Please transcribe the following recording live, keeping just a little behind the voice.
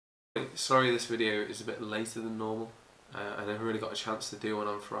Sorry this video is a bit later than normal. I never really got a chance to do one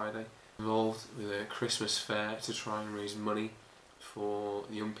on Friday. I'm involved with a Christmas fair to try and raise money for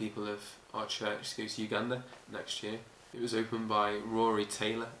the young people of our church to go to Uganda next year. It was opened by Rory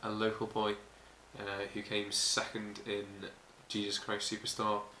Taylor, a local boy who came second in Jesus Christ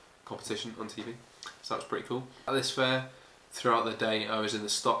Superstar competition on TV. So that was pretty cool. At this fair, throughout the day I was in the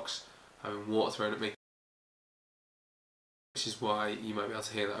stocks having water thrown at me, which is why you might be able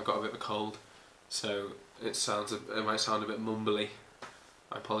to hear that I've got a bit of a cold, so it might sound a bit mumbly.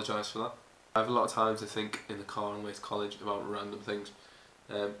 I apologise for that. I have a lot of time to think in the car on the way to college about random things,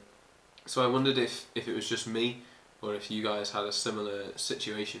 so I wondered if it was just me or if you guys had a similar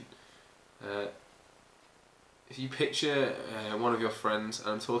situation. If you picture one of your friends, and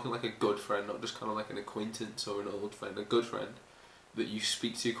I'm talking like a good friend, not just kind of like an acquaintance or an old friend, a good friend that you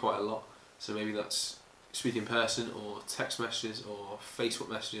speak to quite a lot, so maybe that's speak in person or text messages or Facebook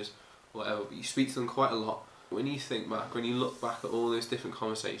messages or whatever, but you speak to them quite a lot. When you think back, when you look back at all those different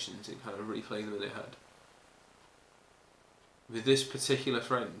conversations and kind of replay them in your head, with this particular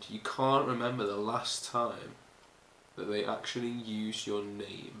friend, you can't remember the last time that they actually used your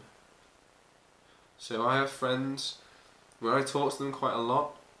name. So I have friends where I talk to them quite a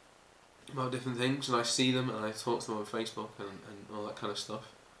lot about different things, and I see them and I talk to them on Facebook and all that kind of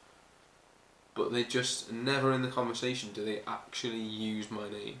stuff, but they just never in the conversation do they actually use my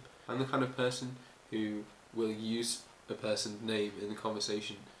name. I'm the kind of person who will use a person's name in the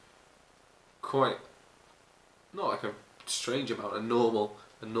conversation quite, not like a strange amount, a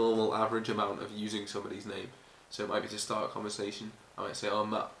normal average amount of using somebody's name. So it might be to start a conversation, I might say, "Oh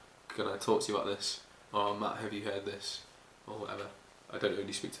Matt, can I talk to you about this?" Or "Matt, have you heard this?" Or whatever. I don't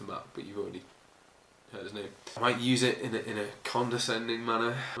only speak to Matt, but you've already heard his name. I might use it in a condescending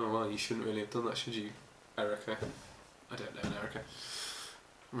manner. "Oh well, you shouldn't really have done that, should you, Erica?" I don't know an Erica.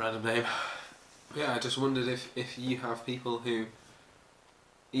 Random name. But yeah, I just wondered if you have people who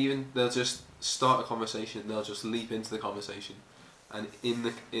they'll just start a conversation, they'll just leap into the conversation, and in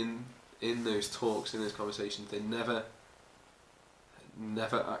those talks, in those conversations, they never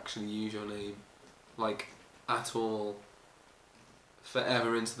actually use your name, like, at all.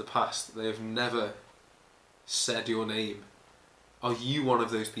 Forever into the past, they have never said your name. Are you one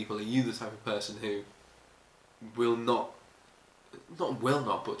of those people? Are you the type of person who will not,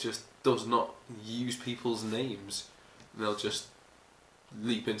 but just does not use people's names? They'll just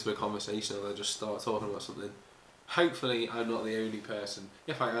leap into a conversation and they'll just start talking about something. Hopefully I'm not the only person.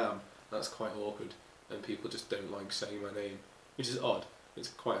 If I am, that's quite awkward and people just don't like saying my name, which is odd. It's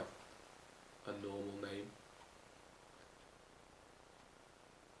quite a normal name.